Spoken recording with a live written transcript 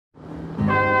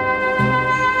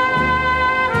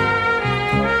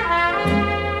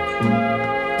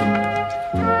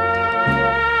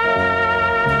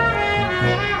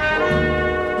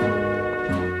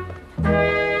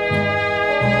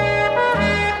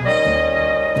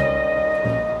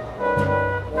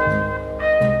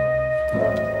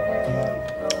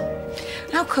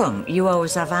come you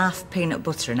always have half peanut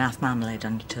butter and half marmalade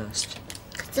on your toast?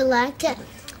 'Cause I like it.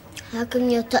 How come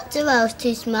your Tootsie Roll's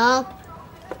too small?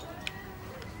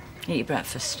 Eat your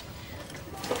breakfast.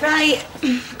 Right,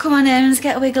 come on in, let's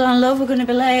get a wiggle on, love. We're going to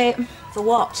be late. For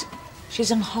what?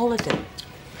 She's on holiday.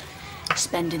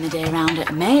 Spending the day around at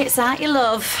her mates, aren't you,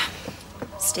 love?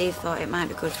 Steve thought it might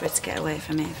be good for her to get away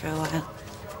from here for a while.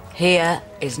 Here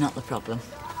is not the problem.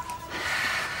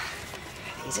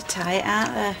 These are tight,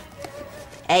 aren't they?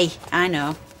 Hey, I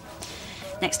know.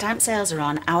 Next time sales are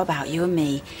on, how about you and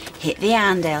me hit the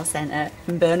Arndale Centre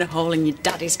and burn a hole in your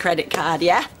daddy's credit card,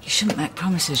 yeah? You shouldn't make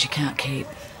promises you can't keep.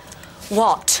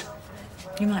 What?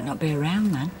 You might not be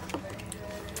around then.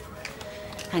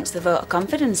 Thanks for the vote of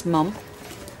confidence, Mum.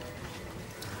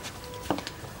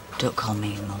 Don't call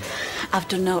me Mum. I've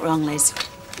done no wrong, Liz.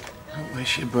 Don't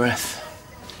waste your breath.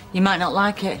 You might not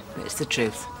like it, but it's the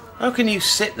truth. How can you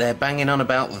sit there banging on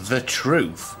about the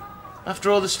truth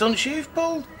after all the stunts you've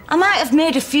pulled? I might have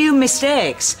made a few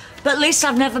mistakes, but at least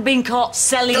I've never been caught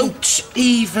selling... Don't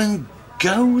even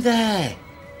go there.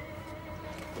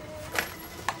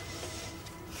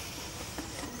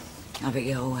 Have it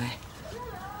your way.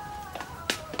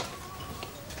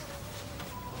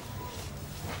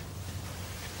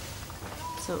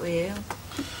 What's up with you?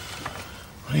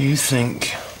 What do you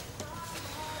think?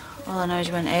 All I know is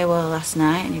you went AWOL last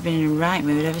night and you've been in a right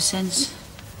mood ever since.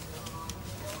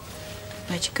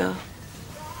 Where'd you go?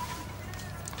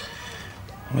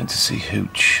 I went to see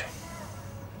Hooch.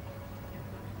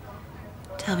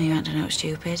 Tell me you aren't no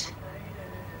stupid.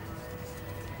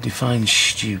 Define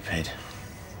stupid.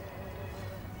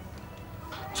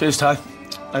 Cheers, Ty.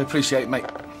 I appreciate it, mate.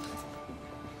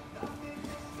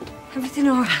 Everything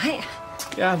all right?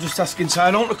 Yeah, I'm just asking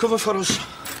Ty not to cover for us.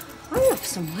 I'm off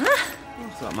somewhere. I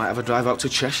thought I might have a drive out to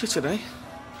Cheshire today.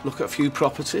 Look at a few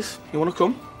properties. You want to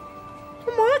come?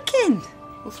 I'm working.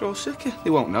 We'll throw a sickie.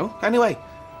 They won't know. Anyway,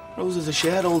 Rose is a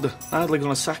shareholder. Hardly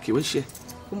going to sack you, is she?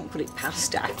 Wouldn't put it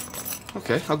past her.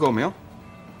 OK, I'll go on my own.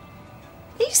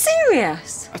 Are you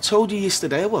serious? I told you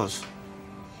yesterday I was.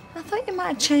 I thought you might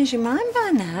have changed your mind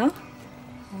by now.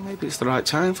 Well, maybe it's the right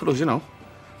time for us, you know.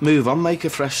 Move on, make a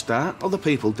fresh start. Other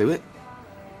people do it.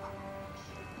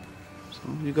 So,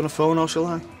 you going to phone or shall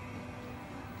I?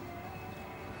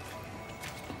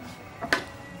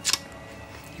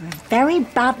 You're a very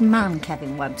bad man,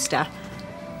 Kevin Webster.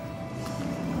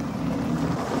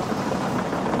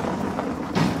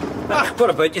 What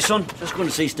about you, son? Just going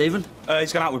to see Stephen?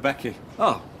 He's gone out with Becky.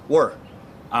 Oh, where?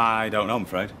 I don't know, I'm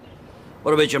afraid.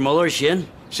 What about your mother? Is she in?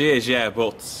 She is, yeah,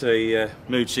 but the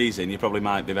mood she's in, you probably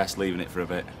might be best leaving it for a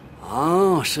bit.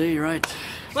 Oh, I see, right.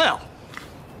 Well,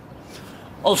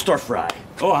 I'll stir fry.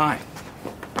 Oh, hi.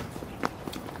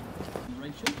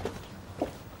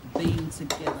 Been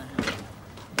together.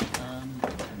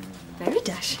 Very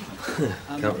dashing.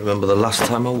 Can't remember the last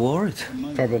time I wore it.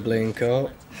 Probably in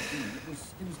court.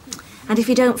 And if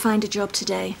you don't find a job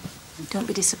today, don't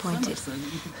be disappointed.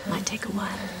 It might take a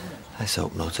while. Let's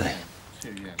hope not, eh?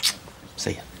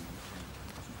 See ya.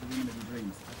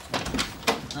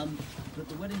 But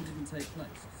the wedding didn't take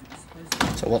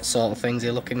place. So what sort of things are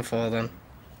you looking for then?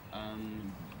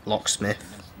 Locksmith?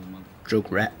 Drug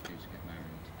rep?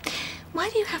 Why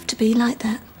do you have to be like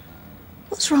that?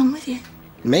 What's wrong with you?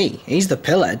 Me? He's the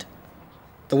pillhead.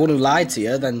 The one who lied to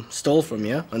you, then stole from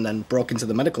you, and then broke into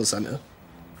the medical centre.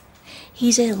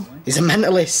 He's ill. He's a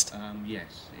mentalist.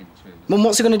 Yes, Mum,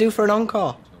 what's he going to do for an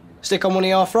encore? Stick on one of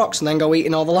your frocks and then go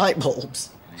eating all the light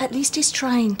bulbs? At least he's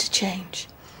trying to change.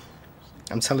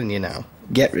 I'm telling you now,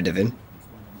 get rid of him,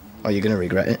 or you're going to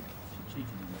regret it.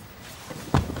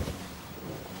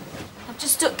 I've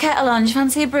just stuck kettle on. Do you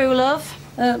fancy a brew, love?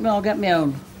 No, I'll get my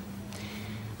own.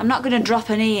 I'm not going to drop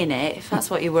an E in it, if that's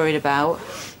what you're worried about.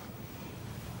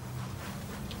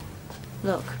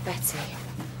 Look, Betty.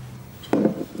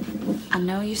 I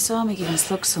know you saw me giving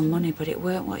Slug some money, but it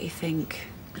weren't what you think.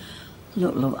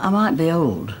 Look, love, I might be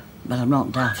old, but I'm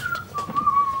not daft.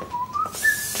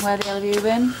 Where the hell have you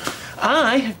been?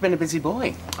 I have been a busy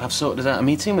boy. I've sorted out a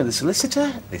meeting with a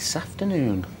solicitor this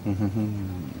afternoon.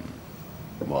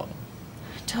 What?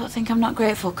 Don't think I'm not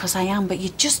grateful, because I am, but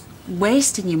you're just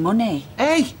wasting your money.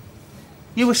 Hey!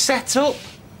 You were set up.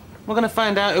 We're going to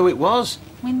find out who it was.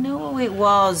 We know who it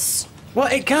was. Well,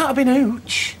 it can't have been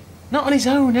Hooch. Not on his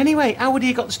own, anyway. How would he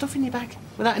have got the stuff in your bag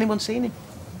without anyone seeing him?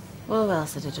 Well, who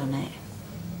else would have done it?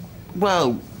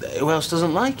 Well, who else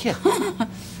doesn't like you?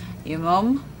 Your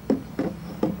mum?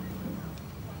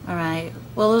 All right.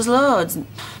 Well, there's loads.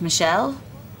 Michelle?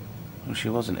 Well, she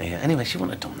wasn't here. Anyway, she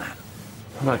wouldn't have done that.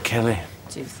 What about Kelly?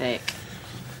 Too thick.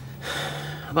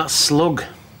 About Slug?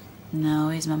 No,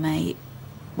 he's my mate.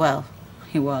 Well,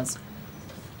 he was.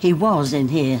 He was in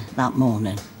here that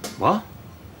morning. What?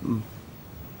 On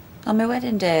my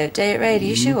wedding day, day at raid, are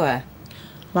you sure?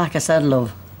 Like I said,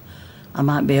 love, I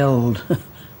might be old,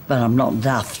 but I'm not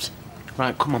daft.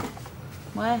 Right, come on.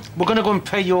 Where? We're going to go and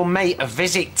pay your mate a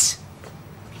visit.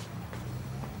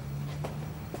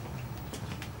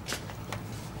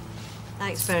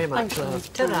 Thanks very much,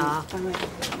 love. Ta-da.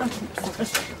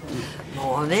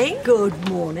 Morning. Good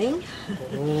morning.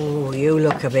 Oh, you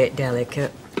look a bit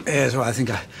delicate. Yes, well, I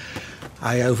think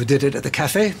I overdid it at the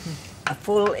cafe. A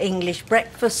full English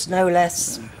breakfast, no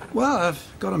less. Well, I've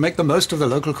got to make the most of the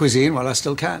local cuisine while I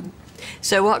still can.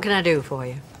 So what can I do for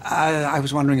you? I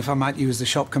was wondering if I might use the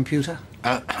shop computer.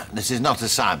 This is not a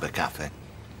cyber cafe.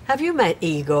 Have you met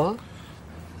Igor?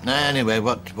 No, anyway,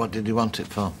 what did you want it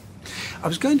for? I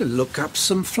was going to look up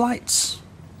some flights.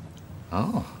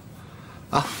 Oh.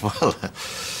 Oh, well,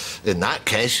 in that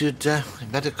case, you'd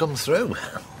better come through.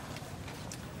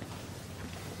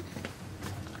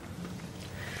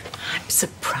 I'm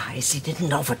surprised he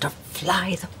didn't offer to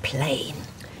fly the plane.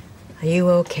 Are you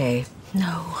okay?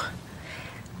 No.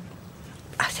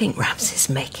 I think Ramsey's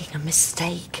making a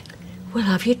mistake. Well,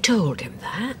 have you told him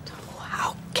that? Oh,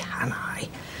 how can I?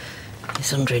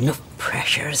 He's under enough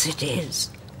pressure as it is.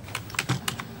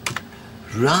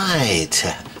 Right.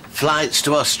 Flights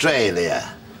to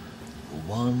Australia.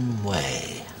 One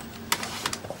way.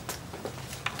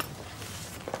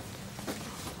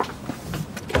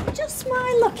 Just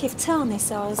my luck if Tony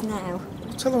saw us now.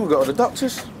 Tell them we got to the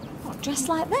doctor's. What, dressed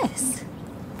like this?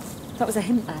 That was a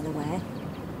hint, by the way.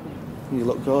 You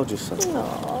look gorgeous, son.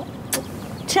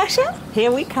 Aww. Cheshire,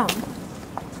 here we come.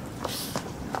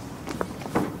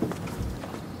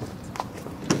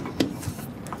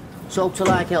 So to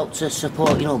like help to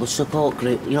support, you know, the support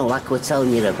group, you know, like we were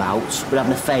telling you about, we're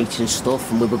having a fete and stuff,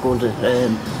 and we were going to,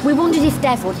 We wondered if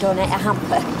Dev would donate a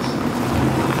hamper.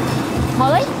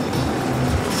 Molly?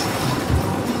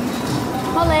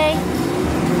 Molly?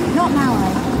 Not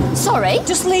now, Sorry?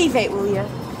 Just leave it, will you?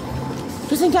 Do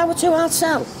you think I were too hard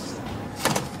sell?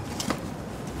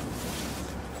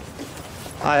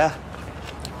 Hiya.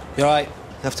 You alright?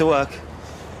 After work?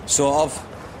 Sort of.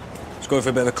 Just going for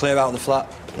a bit of a clear out of the flat.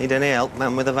 Need any help,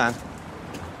 man, with a van?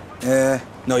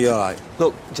 No, you're alright.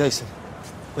 Look, Jason,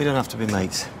 we don't have to be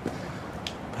mates.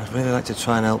 But I'd really like to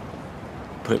try and help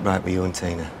put it right with you and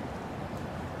Tina.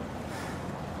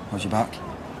 How's your back?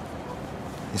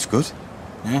 It's good.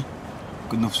 Yeah?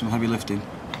 Good enough for some heavy lifting?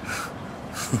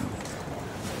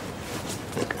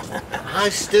 I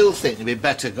still think you'd be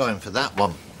better going for that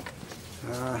one.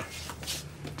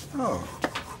 Oh,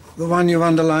 the one you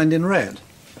underlined in red.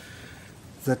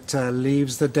 That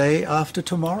leaves the day after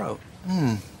tomorrow.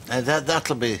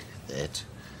 That'll be it.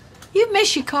 You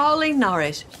miss your calling,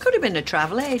 Norris. Could have been a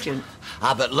travel agent.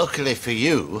 But luckily for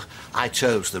you, I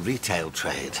chose the retail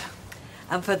trade.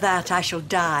 And for that, I shall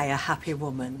die a happy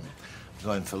woman.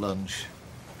 Going for lunch.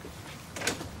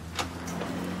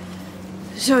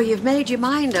 So you've made your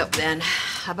mind up, then,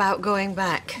 about going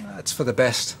back? That's for the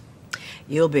best.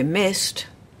 You'll be missed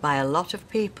by a lot of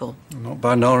people. Not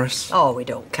by Norris. Oh, we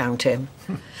don't count him.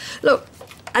 Look,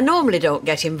 I normally don't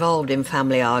get involved in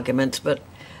family arguments, but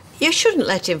you shouldn't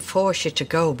let him force you to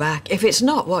go back if it's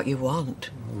not what you want.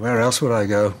 Where else would I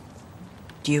go?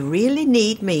 Do you really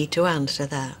need me to answer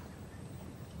that?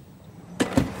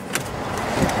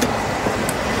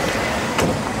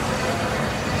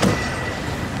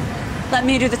 Let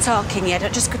me do the talking, yeah?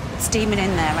 Don't just go steaming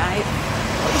in there, right?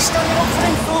 What are you standing up for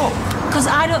him for? Because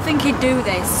I don't think he'd do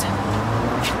this.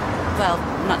 Well,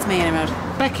 not to me anymore.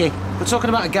 Becky, we're talking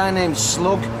about a guy named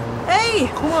Slug. Hey!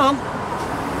 Come on.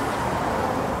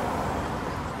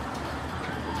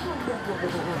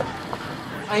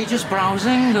 Are you just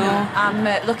browsing, or...? No, I'm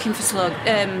looking for Slug.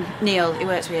 Neil, he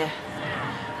works with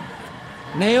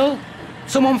you. Neil?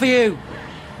 Someone for you.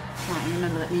 Right,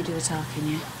 remember, let me do the talking,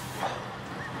 yeah?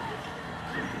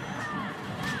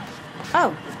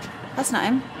 Oh, that's not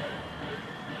him.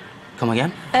 Come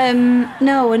again?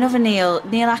 No, another Neil.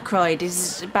 Neil Ackroyd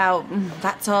is about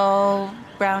that tall,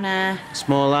 brown hair.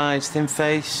 Small eyes, thin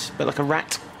face, bit like a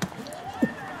rat.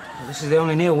 Well, this is the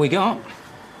only Neil we got.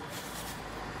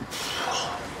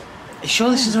 You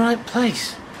sure this is the right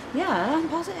place? Yeah, I'm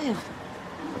positive.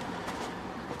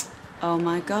 Oh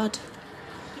my God.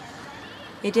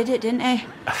 He did it, didn't he?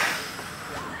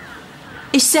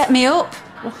 He set me up.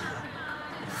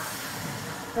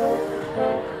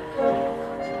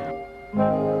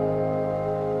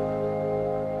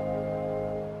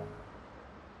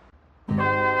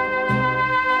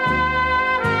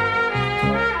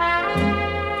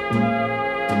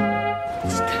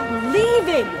 Just can't believe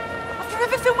him. After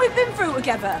everything we've been through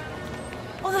together.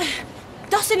 Oh, the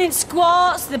tossing in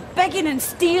squats, the begging and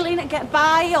stealing to get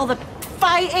by, all the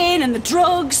fighting and the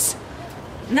drugs.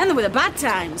 And then there were the bad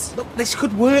times. Look, this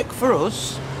could work for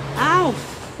us. How?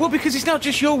 Well, because it's not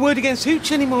just your word against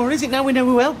Hooch anymore, is it? Now we know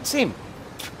who helped him.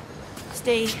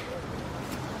 Steve,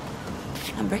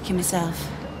 I'm bricking myself.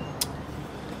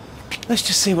 Let's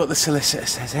just see what the solicitor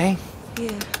says, eh?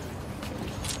 Yeah.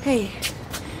 Hey,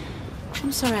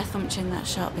 I'm sorry I thumped you in that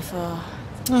shot before.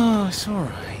 Oh, it's all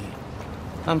right.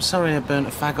 I'm sorry I burnt a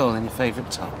fag hole in your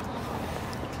favourite top.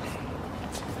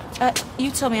 You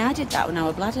told me I did that when I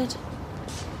was bladdered.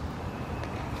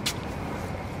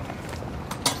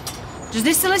 Does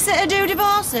this solicitor do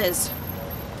divorces?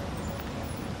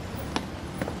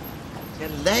 You're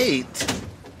late.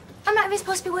 I'm not even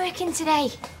supposed to be working today.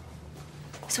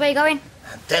 So where are you going?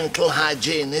 Dental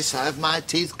hygienist. I have my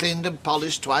teeth cleaned and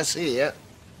polished twice a year.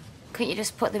 Couldn't you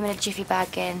just put them in a jiffy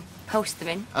bag and post them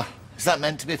in? Oh, is that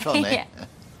meant to be funny? Yeah.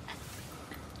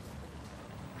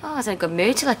 Oh, I was in a good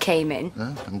mood till I came in.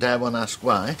 And dare one ask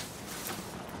why?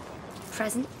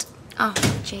 Present. Oh,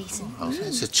 Jason. Oh,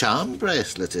 it's a charm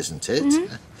bracelet, isn't it?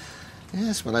 Mhm.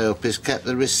 Yes, well, I hope he's kept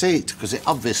the receipt, because it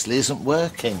obviously isn't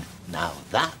working. Now,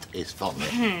 that is funny.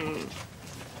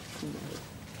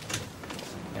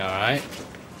 You all right?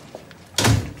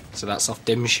 So that's off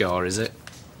Dimshaw, is it?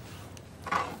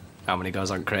 How many goes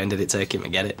on Crane did it take him to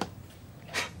get it?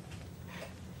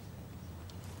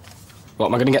 What,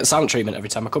 am I going to get sound treatment every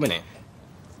time I come in here?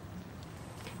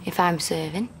 If I'm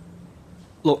serving.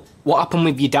 Look, what happened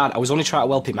with your dad? I was only trying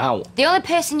to help him out. The only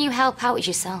person you help out is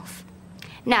yourself.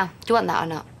 Now, do you want that or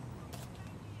not?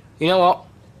 You know what?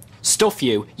 Stuff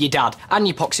you, your dad, and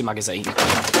your Poxy magazine.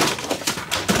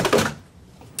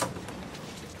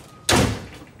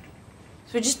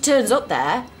 So he just turns up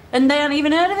there, and they haven't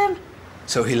even heard of him?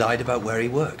 So he lied about where he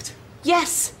worked?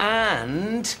 Yes.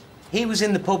 And he was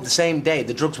in the pub the same day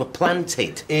the drugs were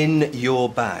planted. In your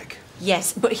bag?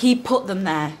 Yes, but he put them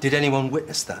there. Did anyone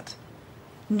witness that?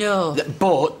 No.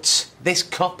 But this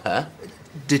copper...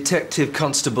 Detective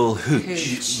Constable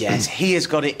Hooch. Yes, he has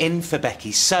got it in for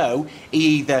Becky, so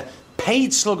he either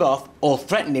paid Slug off or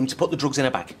threatened him to put the drugs in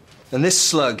a bag. And this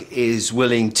slug is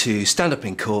willing to stand up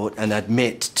in court and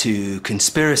admit to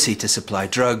conspiracy to supply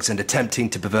drugs and attempting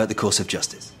to pervert the course of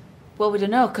justice. Well, we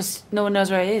don't know, because no one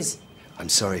knows where he is. I'm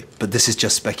sorry, but this is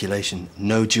just speculation.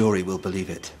 No jury will believe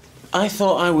it. I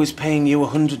thought I was paying you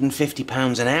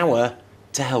 £150 an hour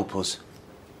to help us.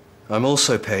 I'm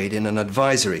also paid in an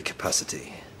advisory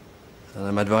capacity. And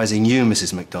I'm advising you,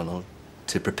 Mrs. MacDonald,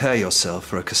 to prepare yourself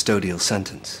for a custodial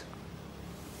sentence.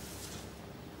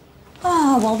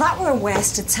 Oh, well, that were a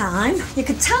waste of time. You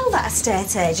could tell that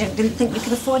estate agent didn't think you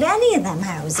could afford any of them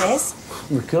houses.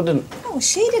 We couldn't. Oh,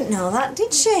 she didn't know that,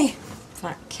 did she?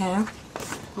 Fat cow.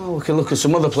 Oh, we can look at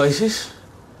some other places.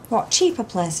 What, cheaper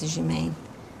places, you mean?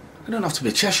 It don't have to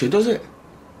be Cheshire, does it?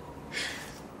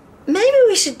 Maybe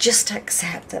we should just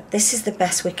accept that this is the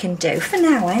best we can do, for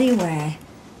now anyway.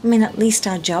 I mean, at least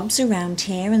our job's around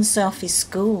here and Sophie's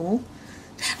school.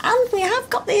 And we have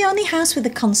got the only house with a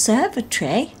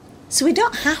conservatory, so we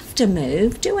don't have to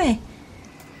move, do we?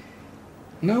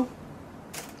 No.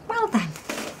 Well then,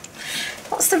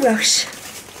 what's the rush?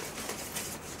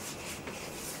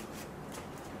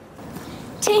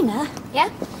 Tina? Yeah?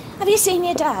 Have you seen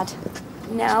your dad?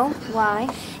 No. Why?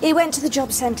 He went to the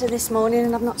job centre this morning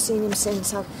and I've not seen him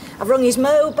since. I've rung his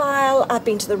mobile, I've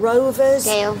been to the Rovers.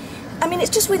 Dale. I mean, it's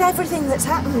just with everything that's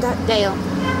happened. Dale.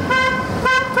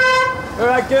 All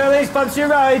right, girlies, fancy a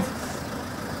ride?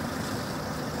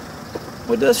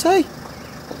 What did I say?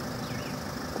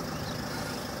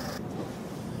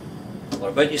 What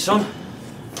about you, son?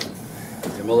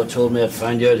 Your mother told me I'd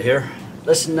find you out here.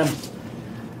 Listen,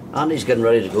 Andy's getting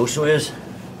ready to go, so he is.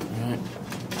 Right.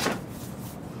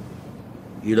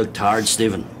 You look tired,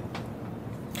 Stephen.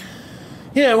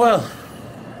 Yeah, well,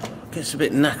 gets a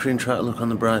bit knackering trying to look on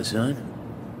the bright side.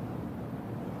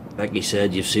 Becky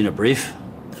said you've seen a brief.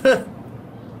 Felt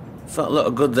a lot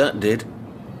of good that did.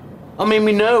 I mean,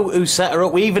 we know who set her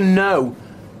up. We even know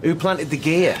who planted the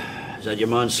gear. Is that your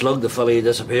man Slug, the fella who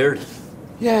disappeared?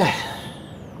 Yeah.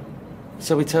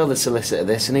 So we tell the solicitor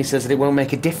this, and he says that it won't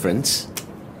make a difference.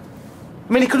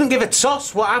 I mean, he couldn't give a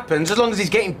toss what happens as long as he's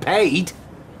getting paid.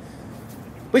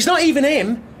 But it's not even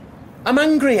him. I'm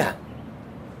angrier.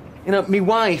 You know, me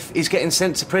wife is getting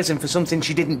sent to prison for something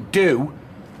she didn't do,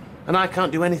 and I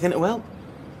can't do anything to help.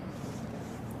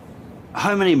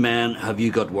 How many men have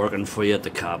you got working for you at the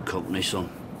cab company, son?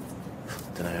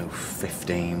 I don't know,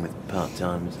 15 with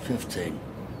part-timers. 15.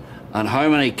 And how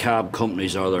many cab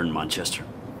companies are there in Manchester?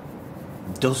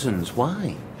 Dozens.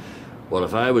 Why? Well,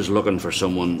 if I was looking for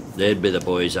someone, they'd be the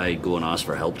boys I'd go and ask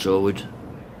for help, so I would.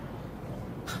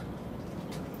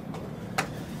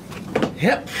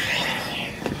 Yep.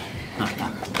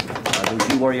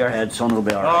 Don't you worry your head, son, will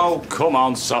be all right. Oh, come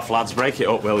on, soft lads, break it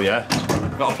up, will ya?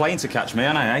 Got a plane to catch me,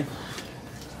 ain't I,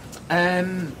 eh?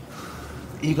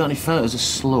 You got any photos of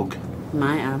Slug?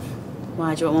 Might have.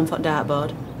 Why, do you want 1 foot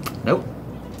dartboard? Nope.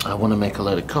 I want to make a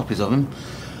load of copies of him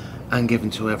and give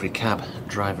them to every cab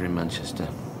driver in Manchester.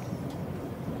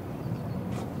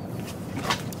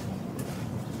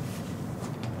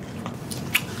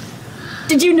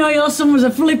 Did you know your son was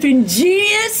a flipping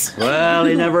genius? Well,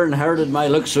 he never inherited my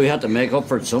looks, so he had to make up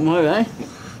for it somehow, eh?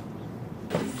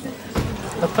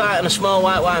 A pint and a small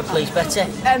white wine, please, Betty.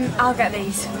 I'll get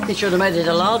these. You should have made it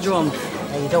a large one.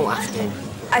 No, you don't have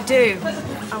to. I do.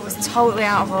 I was totally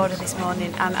out of order this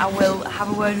morning, and I will have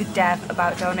a word with Dev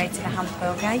about donating a hamper,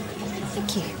 okay?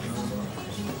 Thank you.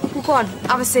 Well, go on,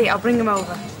 have a seat. I'll bring them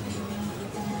over.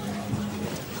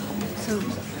 So,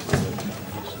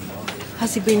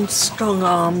 has he been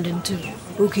strong-armed into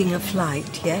booking a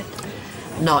flight yet?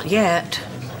 Not yet,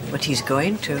 but he's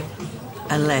going to,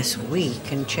 unless we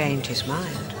can change his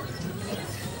mind.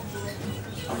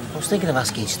 I was thinking of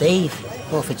asking Steve,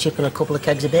 or for chipping a couple of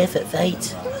kegs of beer for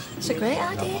Fate. That's a great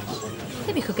idea.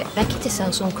 Maybe we could get Becky to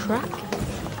sell some crack.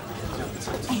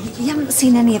 Hey, you haven't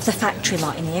seen any of the factory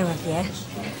lot in here, have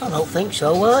you? I don't think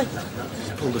so, why?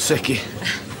 Pulled a sickie.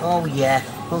 Oh, yeah.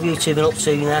 What have you two been up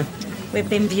to, then? We've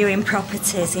been viewing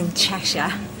properties in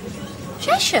Cheshire.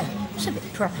 Cheshire? It's a bit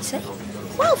pricey.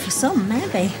 Well, for some,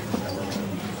 maybe.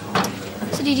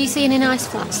 So did you see any nice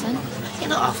flats then? You're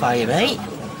not off, are you, mate?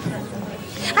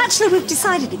 Actually, we've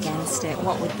decided against it,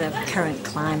 what with the current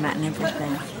climate and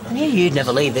everything. I knew you'd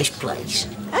never leave this place.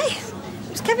 Hey,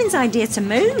 it was Kevin's idea to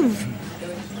move.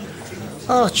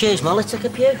 Oh, cheers, Molly. Take a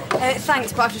pew.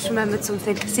 Thanks, but I've just remembered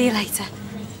something. See you later.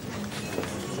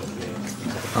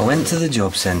 I went to the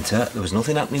job centre, there was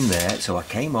nothing happening there, so I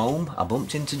came home, I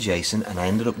bumped into Jason and I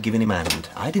ended up giving him a hand.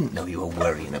 I didn't know you were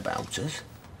worrying about us.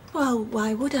 Well,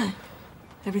 why would I?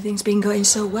 Everything's been going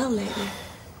so well lately.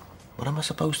 What am I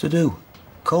supposed to do?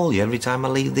 Call you every time I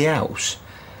leave the house?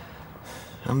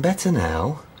 I'm better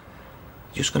now.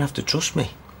 You're just going to have to trust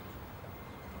me.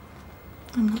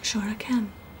 I'm not sure I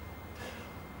can.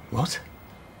 What?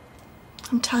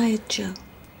 I'm tired, Joe.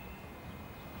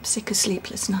 I'm sick of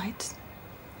sleepless nights.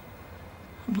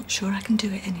 I'm not sure I can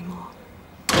do it anymore.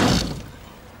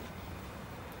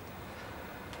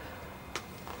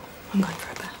 I'm going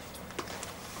for a bath.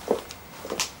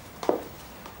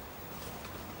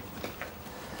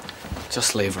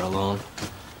 Just leave her alone.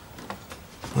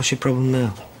 What's your problem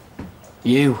now?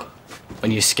 You,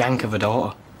 and your skank of a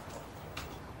daughter.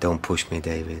 Don't push me,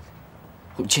 David.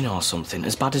 Look, do you know something?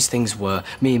 As bad as things were,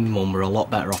 me and my mum were a lot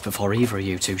better off before either of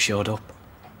you two showed up.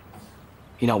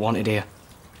 You're not wanted here,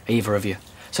 either of you.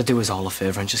 So do us all a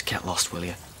favour and just get lost, will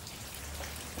you?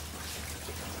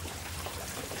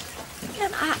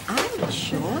 Again, I'm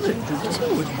sure that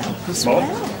Peter would help as Mum,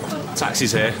 well.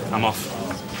 taxi's here. I'm off.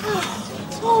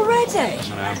 Already?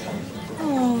 I know.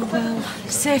 Oh, well,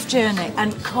 safe journey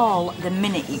and call the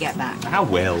minute you get back. I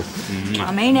will.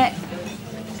 I mean it.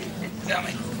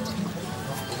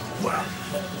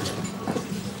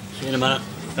 See you in a minute.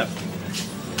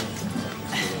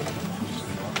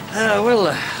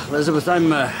 Well, Elizabeth, I'm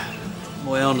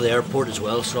way on to the airport as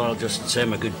well, so I'll just say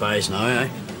my goodbyes now, eh?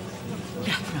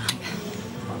 Yeah, right.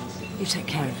 You take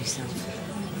care of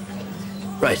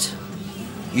yourself. Right.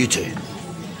 You too.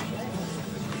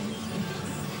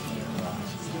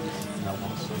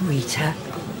 Rita,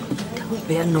 don't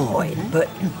be annoyed, but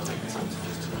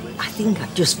I think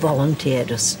I've just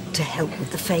volunteered us to help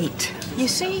with the fete. You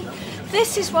see,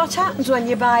 this is what happens when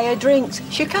you buy her drinks.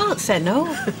 She can't say no.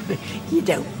 You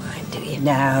don't mind, do you?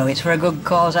 No, it's for a good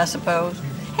cause, I suppose.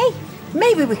 Hey,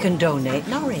 maybe we can donate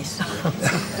Norris.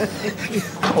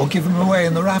 Or give them away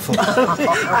in the raffle.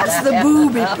 That's the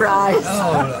booby prize.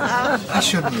 Oh, I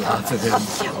shouldn't laugh at him.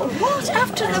 What?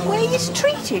 After the way he's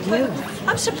treated you?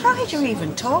 I'm surprised you're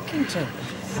even talking to him.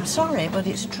 I'm sorry, but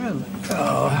it's true.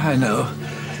 Oh, I know.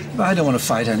 But I don't want to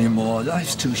fight anymore.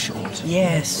 Life's too short.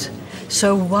 Yes.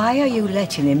 So why are you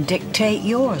letting him dictate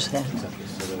yours, then?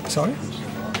 Sorry?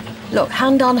 Look,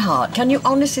 hand on heart, can you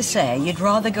honestly say you'd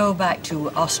rather go back to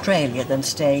Australia than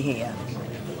stay here?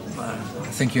 I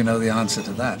think you know the answer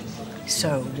to that.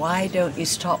 So why don't you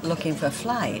stop looking for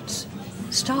flights?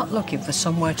 Start looking for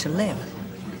somewhere to live.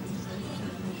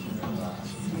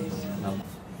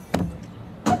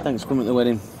 Thanks for coming to the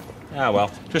wedding. Ah, well,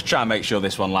 just try and make sure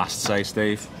this one lasts, eh,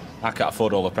 Steve? I can't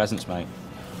afford all the presents, mate.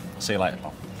 See you later,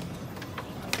 Pop.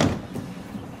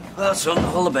 Well, son,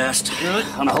 all the best.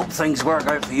 And I hope things work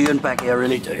out for you and Becky, I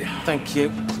really do. Thank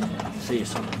you. See you,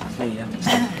 son. See ya.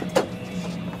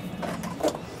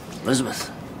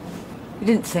 Elizabeth, You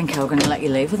didn't think I was going to let you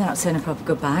leave without saying a proper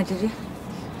goodbye, did you?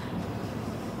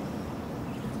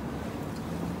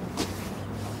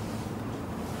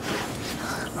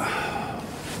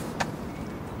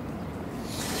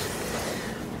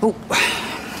 Oh.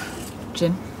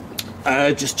 Jim?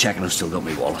 Just checking I've still got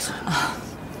my wallet.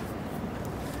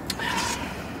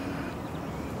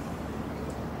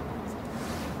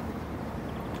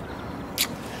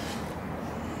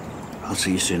 I'll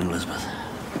see you soon, Elizabeth.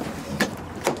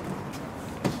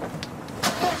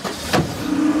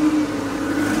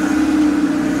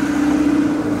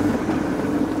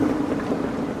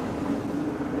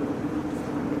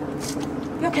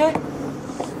 You okay?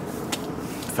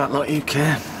 Fat lot you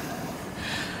care.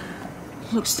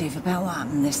 Look, Steve, about what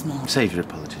happened this morning. Save your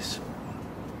apologies.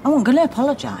 I wasn't going to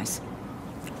apologise.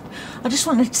 I just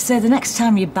wanted to say the next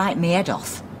time you bite me head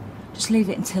off, just leave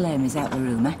it until Amy's out the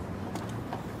room, eh?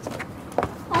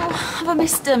 Oh, have I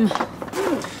missed him?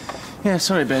 Yeah,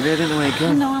 sorry, baby, I didn't know where you'd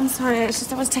gone. No, I'm sorry. It's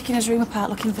just I was taking his room apart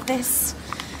looking for this.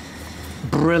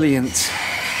 Brilliant.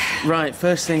 Right,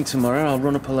 first thing tomorrow, I'll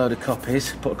run up a load of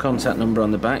copies, put a contact number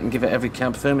on the back, and give it every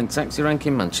cab firm in taxi rank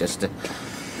in Manchester.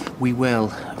 We will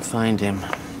find him.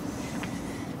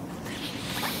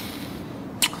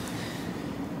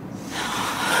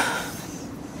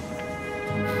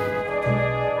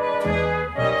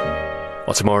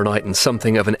 Well, tomorrow night, and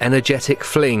something of an energetic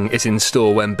fling is in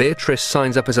store when Beatrice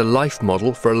signs up as a life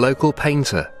model for a local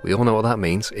painter. We all know what that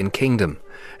means, in Kingdom,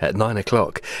 at 9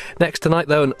 o'clock. Next tonight,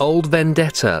 though, an old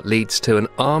vendetta leads to an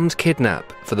armed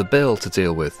kidnap for the Bill to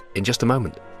deal with in just a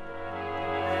moment.